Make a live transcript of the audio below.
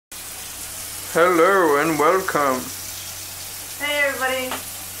Hello and welcome. Hey everybody,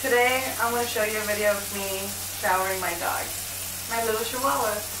 today I'm going to show you a video of me showering my dog. My little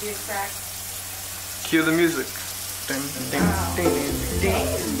chihuahua, to be exact. Cue the music. He's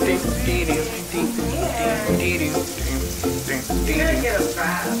gonna get a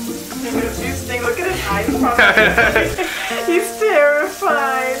bath. Look at his eyes probably. He's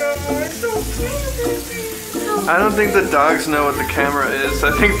terrified. Oh, it's so cute. I don't think the dogs know what the camera is.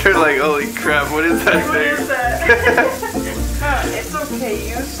 I think they're like, holy crap, what is that What thing? is that? It's okay,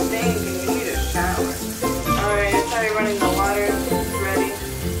 you stink and you need a shower. Alright, it's already running the water. It's ready.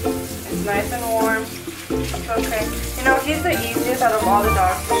 It's nice and warm. It's okay. You know, he's the easiest out of all the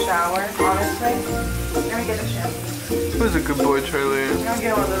dogs to shower, honestly. Let me get the shampoo. Who's a good boy, Charlie? I'm gonna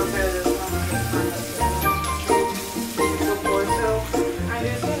get a little bit of this one. Good boy, so I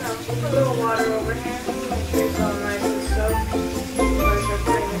just, put a little water over here. Make sure it's all nice and soaked. Before I start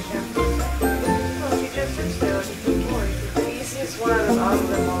putting the shampoo. Oh, he just sits there like a good boy. He's the easiest one out of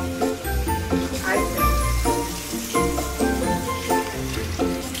them all. I think.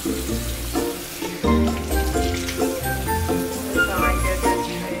 That's how I get this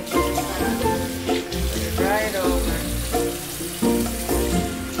face. Put it right over.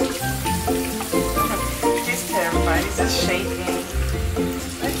 He's terrified. He's just shaking.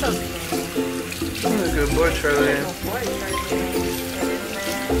 It's okay. He's a good boy, Charlie. Good boy, Charlie. Get in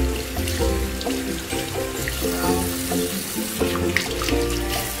there.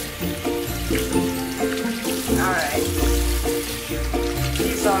 Alright.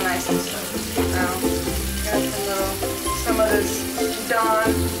 He's all nice and soft. Now, got some of this Dawn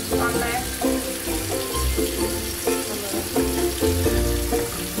on there.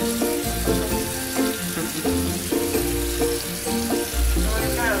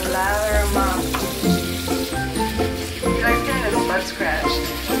 I'm gonna lather him up. He likes getting his butt scratched.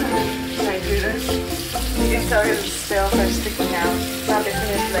 Can I do this? You can tell his scales are sticking out. It's not between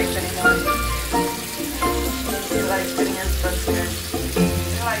his legs anymore. He likes getting his butt scratched.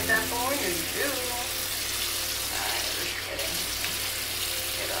 You like that boy? You do. Alright, just kidding.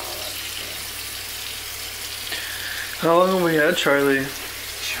 Get all up here. How long have we had Charlie?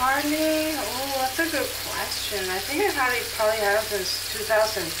 Charlie? Oh, that's a good question. I think I've probably had him since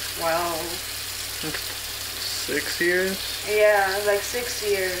 2012. 6 years? Yeah, like 6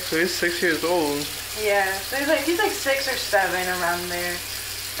 years. So he's 6 years old. Yeah, so he's like 6 or 7 around there.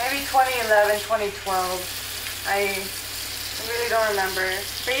 Maybe 2011, 2012. I really don't remember.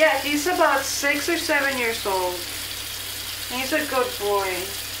 But yeah, he's about 6 or 7 years old. He's a good boy.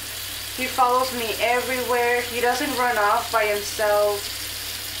 He follows me everywhere. He doesn't run off by himself.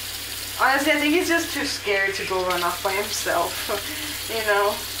 Honestly, I think he's just too scared to go run off by himself. You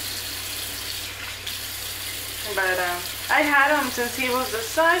know? But I had him since he was the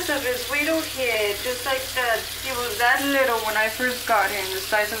size of his little head, just like that. He was that little when I first got him, the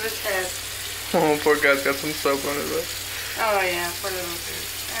size of his head. Oh, poor guy's got some soap on his leg. Oh yeah, poor little dude.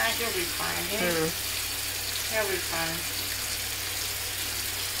 Yeah, he'll be fine. He'll be fine.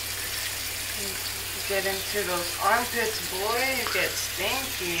 Get into those armpits, boy. You get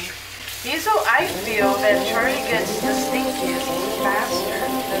stinky. I feel that Charlie gets the stinkiest faster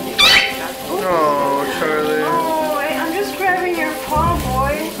than the other guy. Oh, Charlie. Oh, wait, I'm just grabbing your paw,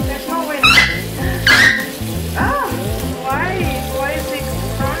 boy. There's no way. Ah, why is he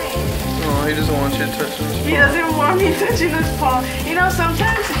crying? Oh, he doesn't want you to touch him. He doesn't want me touching his paw. You know,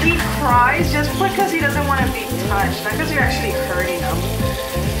 sometimes he cries just because he doesn't want to be touched, not because you're actually hurting him.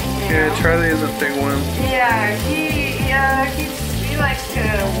 Yeah, Charlie is a big one. Yeah, he likes to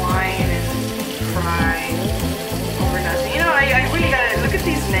whine and cry over nothing. You know, I really gotta look at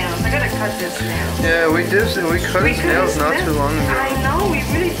these nails. I gotta cut this nail. Yeah, we cut his nails not too long ago. I know, we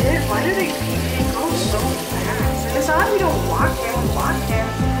really did. Why did they go so fast? And it's not like we don't walk him. I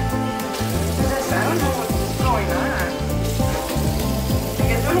don't know what's going on. I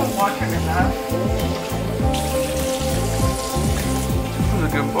guess we don't walk him enough. He's a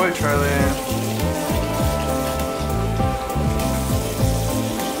good boy, Charlie.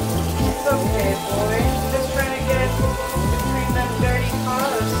 It's okay, boy. I'm just trying to get between them dirty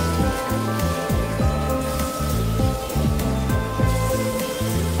paws.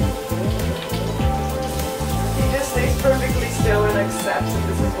 He just stays perfectly still and accepts that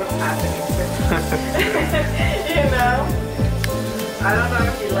this is what's happening to him. You know? I don't know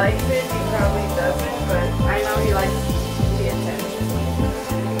if he likes it. He probably doesn't, but I know he likes the attention.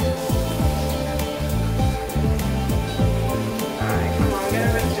 Alright, come on. Get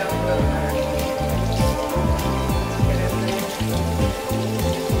him a jump over there. Get in there.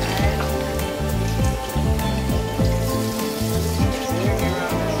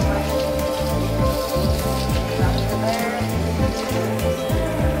 Alright.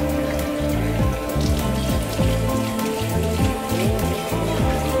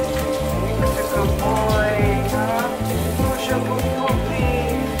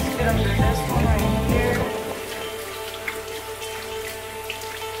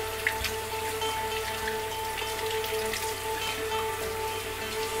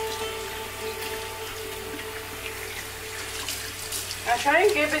 trying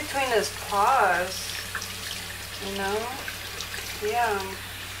to get between his paws. You know? Yeah.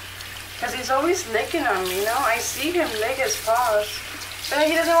 Because he's always licking them, you know? I see him lick his paws. But then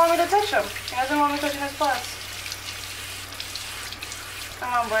he doesn't want me to touch him. He doesn't want me touching his paws.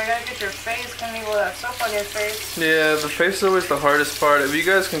 Come on, boy, I gotta get your face. Can leave all that soap on your face. Yeah, the face is always the hardest part. If you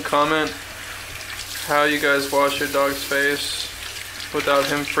guys can comment how you guys wash your dog's face without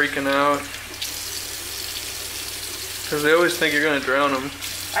him freaking out. Because they always think you're gonna drown him.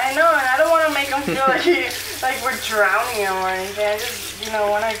 I know, and I don't want to make him feel like we're drowning him or anything. I just, you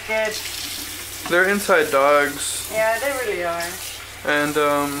know, when I get... They're inside dogs. Yeah, they really are. And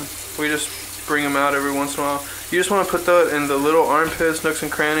we just bring him out every once in a while. You just want to put that in the little armpits, nooks and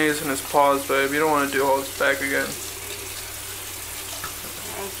crannies, and his paws, babe. You don't want to do all his back again.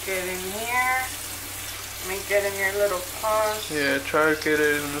 Get in here. Let me get in your little paws. Yeah, try to get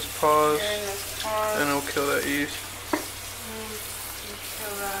it in his paws. Get in his paws. And it'll kill that yeast.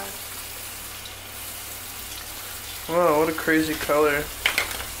 Kill that. Wow, what a crazy color.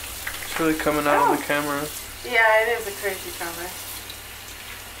 It's really coming out on the camera. Yeah, it is a crazy color.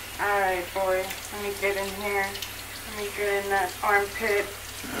 Alright, boy. Let me get in here. Let me get in that armpit.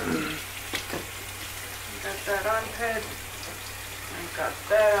 Got that armpit. I got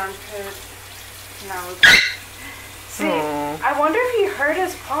that armpit. Now we got... See, I wonder if he hurt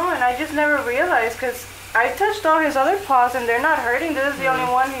his paw, and I just never realized, because I touched all his other paws, and they're not hurting. This is the only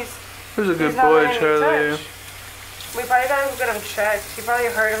one he's a good boy, Charlie. We probably gotta go get him checked. He probably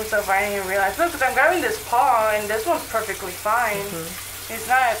hurt himself. I didn't even realize. Look, because I'm grabbing this paw, and this one's perfectly fine. It's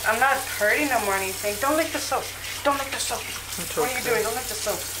not. I'm not hurting him or anything. Don't lick the soap. Don't lick the soap. What are you doing? Don't lick the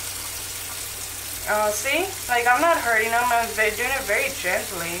soap. See? Like, I'm not hurting him. I'm doing it very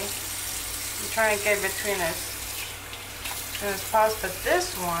gently. I'm trying to get between his paws. But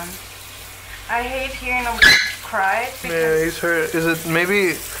this one, I hate hearing him cry. Yeah, he's hurt. Is it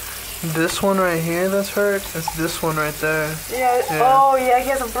maybe this one right here that's hurt? It's this one right there. Yeah. Oh, yeah, he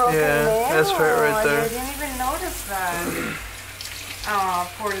has a broken nail. Yeah, that's hurt right there. I didn't even notice that. Oh,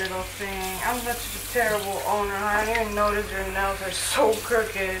 poor little thing. I'm such a terrible owner. I didn't even notice your nails are so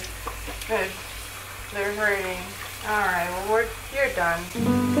crooked. Good. They're hurting. Alright, well, you're done.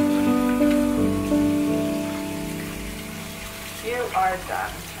 You are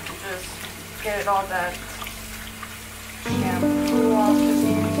done. Just get all that shampoo off of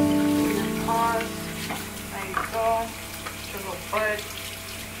your paws. There you go. Your little butt.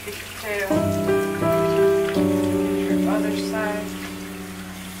 Get your tail. Get your other side.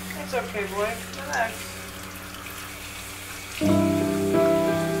 It's okay, boy. Relax.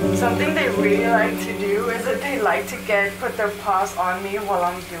 Something they really like to do is that they like to put their paws on me while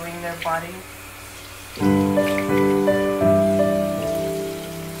I'm doing their body.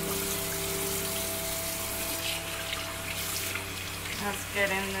 Let's get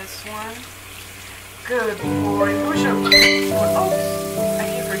in this one. Good boy. Push up. Oh, I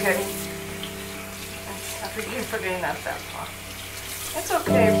keep forgetting. I keep forgetting that paw. It's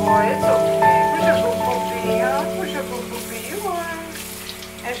okay, boy. It's okay. Push a boo-boo-bee, huh? Push a boo-boo-bee. You are.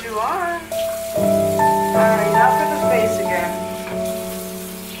 As you are. Alright, now for the face again.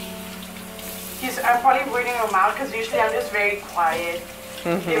 I'm probably weirding him out because usually I'm just very quiet.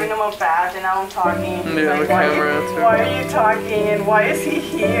 Giving him a bath and now I'm talking. Yeah, like, the camera. Why are you talking and why is he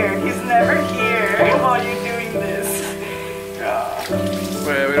here? He's never here while you're doing this.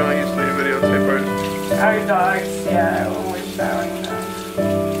 Wait, we don't use any videotape ours. Our dogs, yeah, when we're showering them.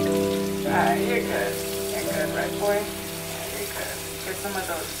 Alright, you're good. You're good, right, boy? Yeah, you're good. Get some of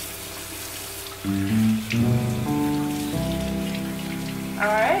those.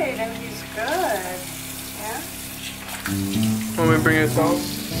 Alright, and he's good. Yeah? Want me to bring it out?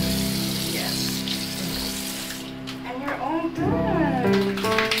 Yes. And you're all done.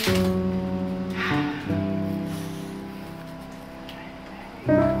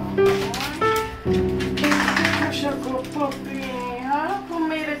 Sugar puppy, huh? Who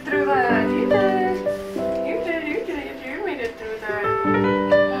made it through that? You did. You did. You made it through that.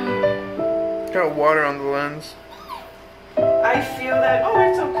 Got water on the lens. I feel that, oh,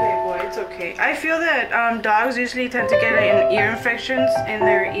 it's okay, boy, it's okay. I feel that dogs usually tend to get ear infections in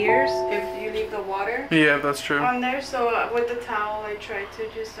their ears if you leave the water. Yeah, that's true. On there, so with the towel, I try to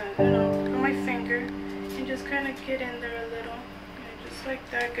just, you know, put my finger and just kind of get in there a little. Yeah, just like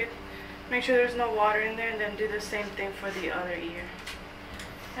that. Good. Make sure there's no water in there and then do the same thing for the other ear.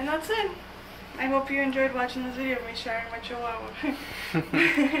 And that's it. I hope you enjoyed watching this video of me showering my chihuahua.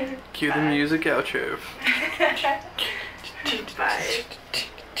 Cue the music outro. Bye.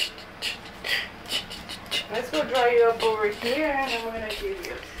 Let's go dry you up over here and then we're going to give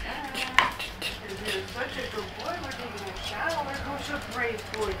you a shower. You're such a good boy, we're taking a shower. shower. Who should pray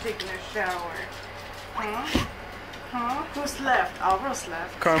for taking a shower? Huh? Huh? Who's left? Alva's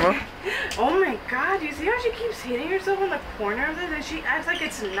left. Karma. Oh my god, you see how she keeps hitting herself on the corner of this and she acts like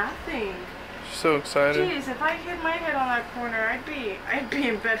it's nothing. She's so excited. Jeez, if I hit my head on that corner, I'd be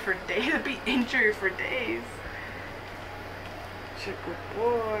in bed for days. I'd be injured for days. She's a good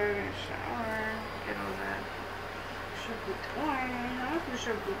boy. Shower. Get all that. She's a good boy. Huh? She's a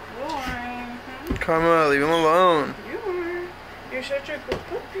good boy. Huh? Karma, leave him alone. You're such a good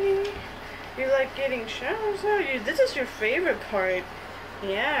puppy. You like getting showers, huh? This is your favorite part.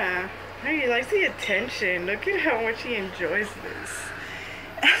 Yeah. He likes the attention. Look at how much he enjoys this.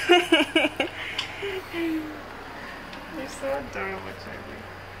 You're so adorable, Charlie.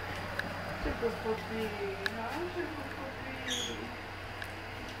 Such a good puppy. Huh? Such a good puppy.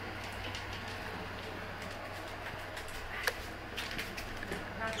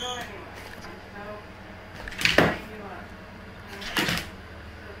 Not going anywhere. No. Tying you up.